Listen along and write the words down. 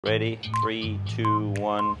Ready? 3, 2,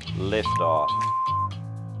 1, lift off.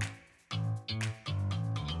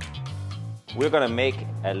 We're gonna make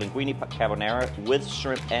a linguine carbonara with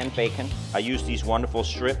shrimp and bacon. I use these wonderful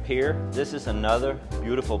shrimp here. This is another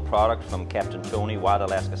beautiful product from Captain Tony, Wild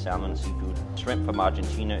Alaska Salmon Seafood. Shrimp from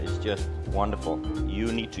Argentina is just wonderful.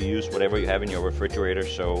 You need to use whatever you have in your refrigerator,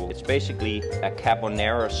 so it's basically a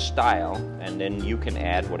carbonara style, and then you can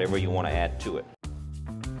add whatever you want to add to it.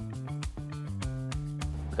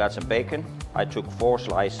 Got some bacon. I took 4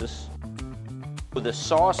 slices. The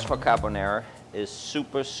sauce for carbonara is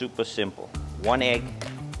super simple. 1 egg,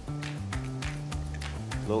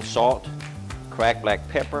 a little salt, cracked black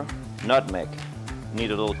pepper, nutmeg. Need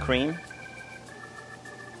a little cream.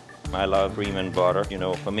 I love cream and butter. You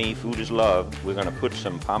know, for me, food is love. We're gonna put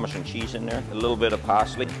some Parmesan cheese in there, a little bit of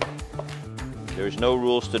parsley. There's no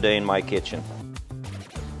rules today in my kitchen.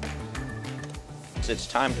 It's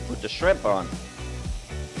time to put the shrimp on.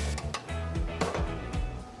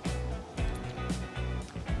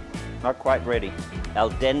 Not quite ready. Al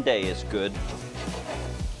dente is good.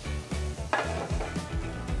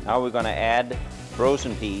 Now we're gonna add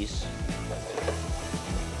frozen peas.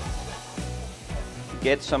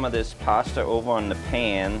 Get some of this pasta over on the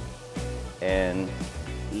pan and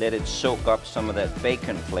let it soak up some of that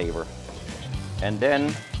bacon flavor. And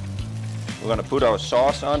then we're gonna put our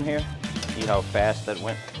sauce on here. See how fast that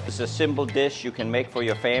went? It's a simple dish you can make for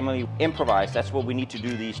your family. Improvise, that's what we need to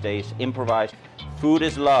do these days. Improvise. Food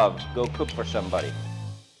is love. Go cook for somebody.